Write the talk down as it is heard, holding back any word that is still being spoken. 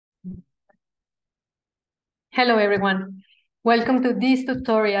Hello, everyone. Welcome to this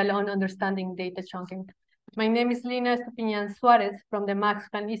tutorial on understanding data chunking. My name is Lina Estupiñán Suarez from the Max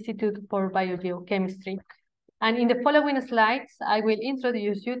Planck Institute for Biogeochemistry. And in the following slides, I will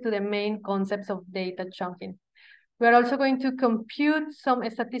introduce you to the main concepts of data chunking. We are also going to compute some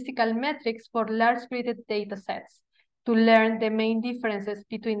statistical metrics for large gridded data sets to learn the main differences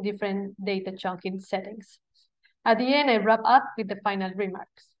between different data chunking settings. At the end, I wrap up with the final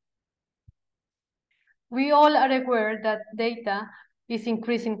remarks. We all are aware that data is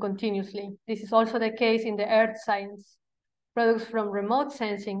increasing continuously. This is also the case in the earth science. Products from remote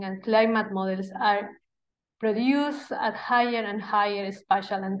sensing and climate models are produced at higher and higher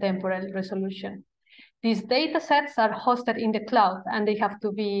spatial and temporal resolution. These data sets are hosted in the cloud and they have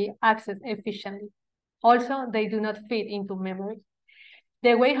to be accessed efficiently. Also, they do not fit into memory.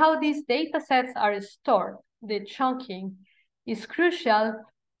 The way how these data sets are stored, the chunking, is crucial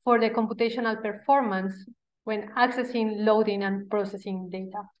for the computational performance when accessing, loading, and processing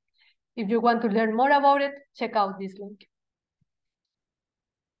data. If you want to learn more about it, check out this link.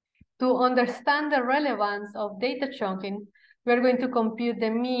 To understand the relevance of data chunking, we're going to compute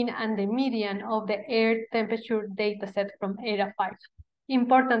the mean and the median of the air temperature dataset from Era 5.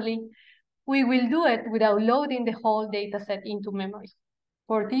 Importantly, we will do it without loading the whole dataset into memory.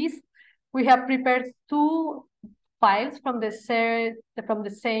 For this, we have prepared two files from the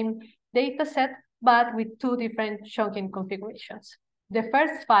same dataset, but with two different chunking configurations. The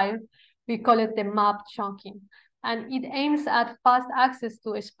first file, we call it the map chunking, and it aims at fast access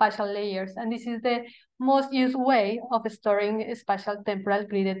to spatial layers, and this is the most used way of storing spatial temporal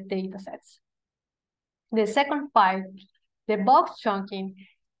gridded datasets. The second file, the box chunking,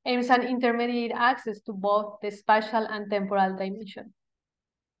 aims at intermediate access to both the spatial and temporal dimension.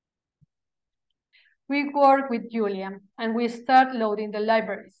 We work with Julia, and we start loading the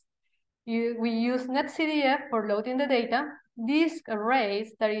libraries. We use netcdf for loading the data. Disk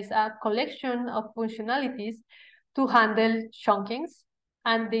arrays, there is a collection of functionalities to handle chunkings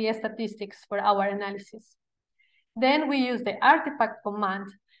and the statistics for our analysis. Then we use the artifact command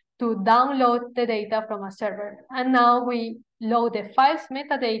to download the data from a server. And now we load the files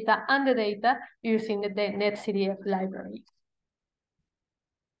metadata and the data using the netcdf library.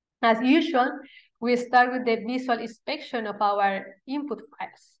 As usual, we start with the visual inspection of our input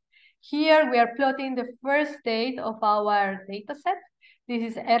files. Here we are plotting the first date of our dataset.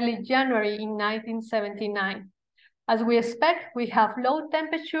 This is early January in 1979. As we expect, we have low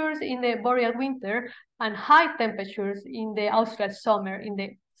temperatures in the boreal winter and high temperatures in the austral summer in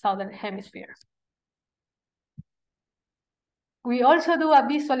the southern hemisphere. We also do a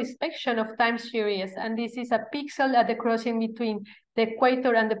visual inspection of time series, and this is a pixel at the crossing between the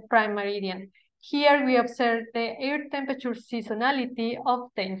equator and the prime meridian. Here we observe the air temperature seasonality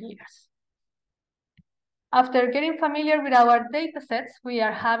of 10 years. After getting familiar with our datasets, we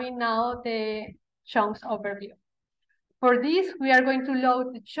are having now the chunks overview. For this, we are going to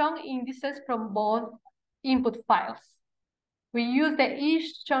load the chunk indices from both input files. We use the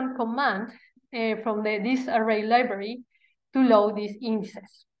each chunk command from the disk array library to load these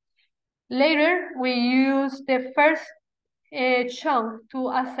indices. Later, we use the first chunk to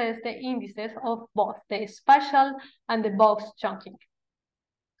assess the indices of both the spatial and the box chunking.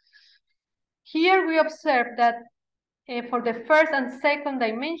 Here we observe that for the first and second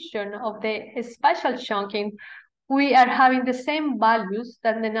dimension of the spatial chunking, we are having the same values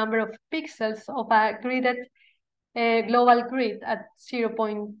than the number of pixels of a gridded global grid at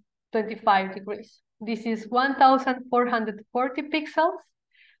 0.25 degrees. This is 1,440 pixels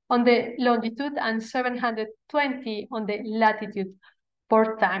on the longitude and 720 on the latitude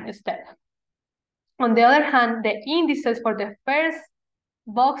per time step. On the other hand, the indices for the first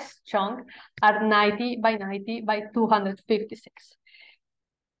box chunk are 90 by 90 by 256.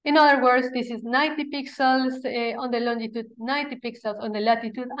 In other words, this is 90 pixels on the longitude, 90 pixels on the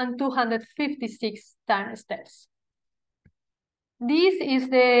latitude, and 256 time steps. This is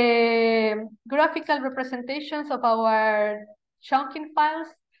the graphical representations of our chunking files.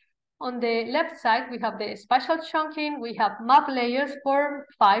 On the left side, we have the spatial chunking. We have map layers for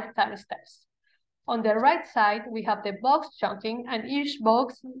 5 time steps. On the right side, we have the box chunking, and each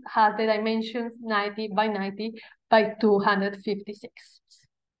box has the dimensions 90 by 90 by 256.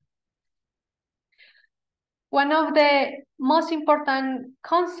 One of the most important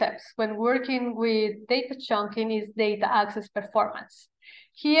concepts when working with data chunking is data access performance.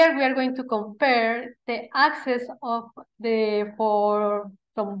 Here we are going to compare the access of for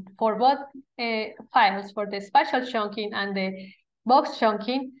both files for the spatial chunking and the box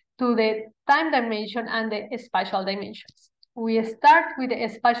chunking to the time dimension and the spatial dimensions. We start with the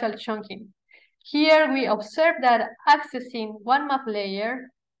spatial chunking. Here we observe that accessing one map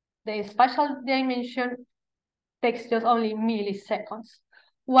layer, the spatial dimension takes just only milliseconds.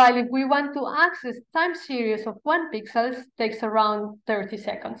 While if we want to access time series of 1 pixel, takes around 30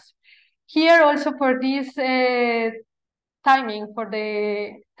 seconds. Here also for this timing, for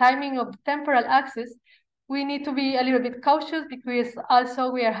the timing of temporal axis, we need to be a little bit cautious because also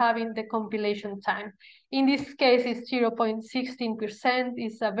we are having the compilation time. In this case, it's 0.16%.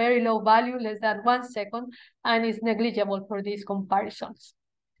 It's a very low value, less than 1 second, and is negligible for these comparisons.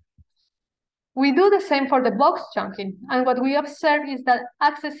 We do the same for the box chunking, and what we observe is that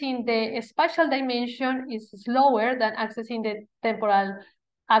accessing the spatial dimension is slower than accessing the temporal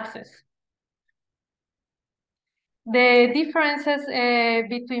axis. The differences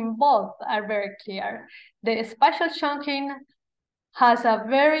between both are very clear. The spatial chunking has a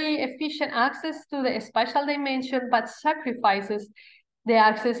very efficient access to the spatial dimension, but sacrifices the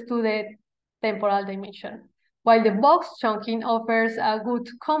access to the temporal dimension, while the box chunking offers a good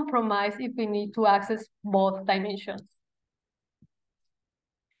compromise if we need to access both dimensions.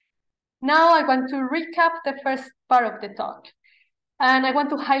 Now I want to recap the first part of the talk. And I want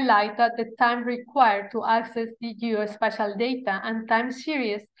to highlight that the time required to access the geospatial data and time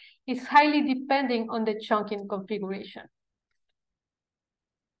series is highly depending on the chunking configuration.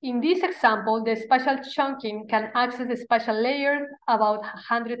 In this example, the spatial chunking can access the spatial layers about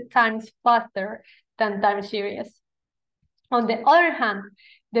 100 times faster than time series. On the other hand,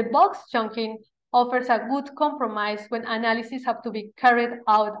 the box chunking offers a good compromise when analyses have to be carried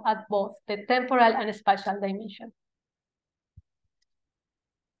out at both the temporal and spatial dimension.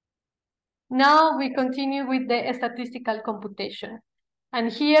 Now we continue with the statistical computation. And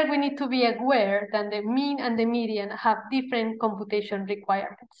here we need to be aware that the mean and the median have different computation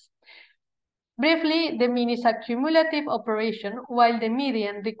requirements. Briefly, the mean is a cumulative operation, while the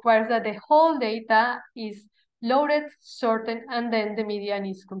median requires that the whole data is loaded, sorted, and then the median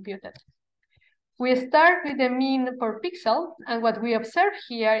is computed. We start with the mean per pixel, and what we observe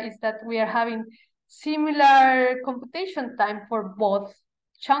here is that we are having similar computation time for both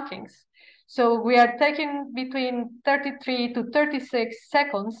chunkings. So we are taking between 33 to 36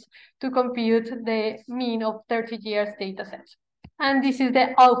 seconds to compute the mean of 30 years data set. And this is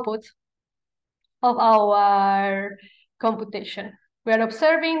the output of our computation. We are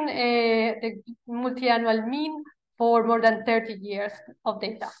observing the multi-annual mean for more than 30 years of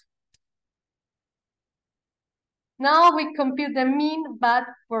data. Now we compute the mean, but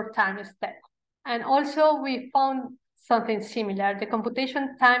for time step. And also we found something similar. The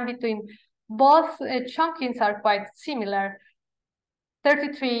computation time between both chunkings are quite similar,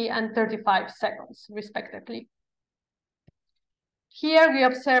 33 and 35 seconds, respectively. Here we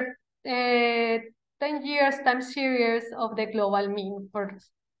observe 10 years time series of the global mean for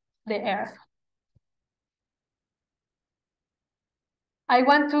the Earth. I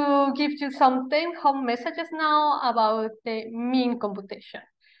want to give you some take-home messages now about the mean computation.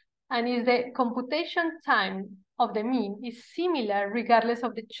 And is the computation time of the mean is similar regardless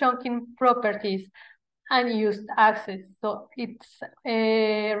of the chunking properties and used access. So it's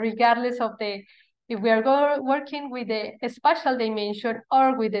regardless of if we are working with the spatial dimension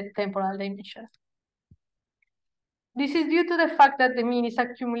or with the temporal dimension. This is due to the fact that the mean is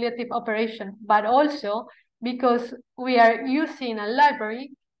a cumulative operation, but also because we are using a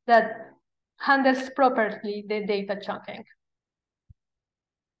library that handles properly the data chunking.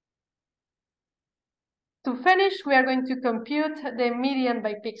 To finish, we are going to compute the median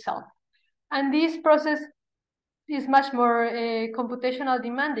by pixel. And this process is much more computational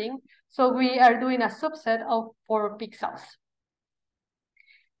demanding, so we are doing a subset of 4 pixels.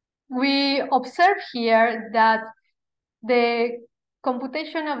 We observe here that the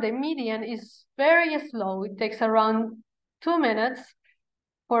computation of the median is very slow. It takes around 2 minutes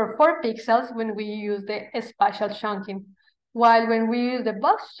for 4 pixels when we use the spatial chunking, while when we use the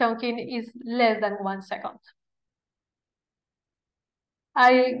box chunking is less than 1 second.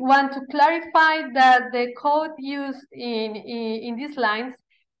 I want to clarify that the code used in these lines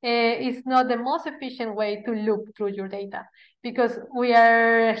is not the most efficient way to loop through your data, because we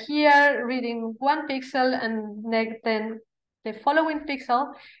are here reading 1 pixel and then the following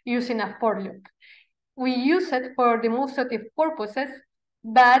pixel using a for loop. We use it for demonstrative purposes,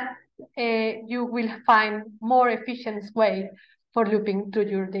 but you will find more efficient way for looping through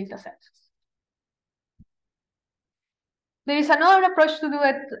your data sets. There is another approach to do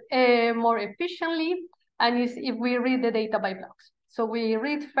it more efficiently, and is if we read the data by blocks. So we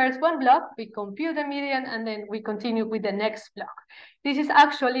read first one block, we compute the median, and then we continue with the next block. This is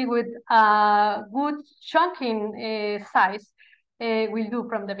actually with a good chunking size we'll do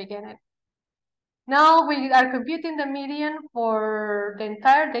from the beginning. Now we are computing the median for the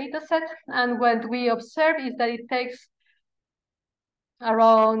entire data set, and what we observe is that it takes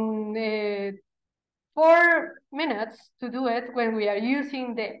around 4 minutes to do it when we are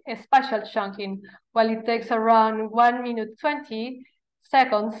using the spatial chunking, while it takes around 1 minute 20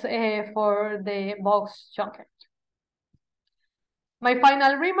 seconds for the box chunking. My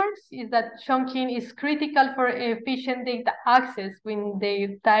final remarks is that chunking is critical for efficient data access when the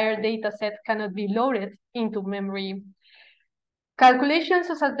entire data set cannot be loaded into memory. Calculations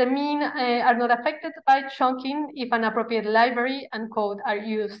such as the mean are not affected by chunking if an appropriate library and code are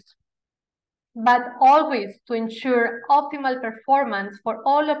used. But always, to ensure optimal performance for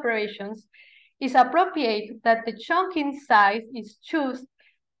all operations, it's appropriate that the chunking size is chosen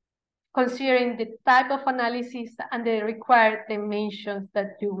considering the type of analysis and the required dimensions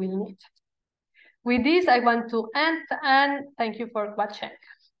that you will need. With this, I want to end, and thank you for watching.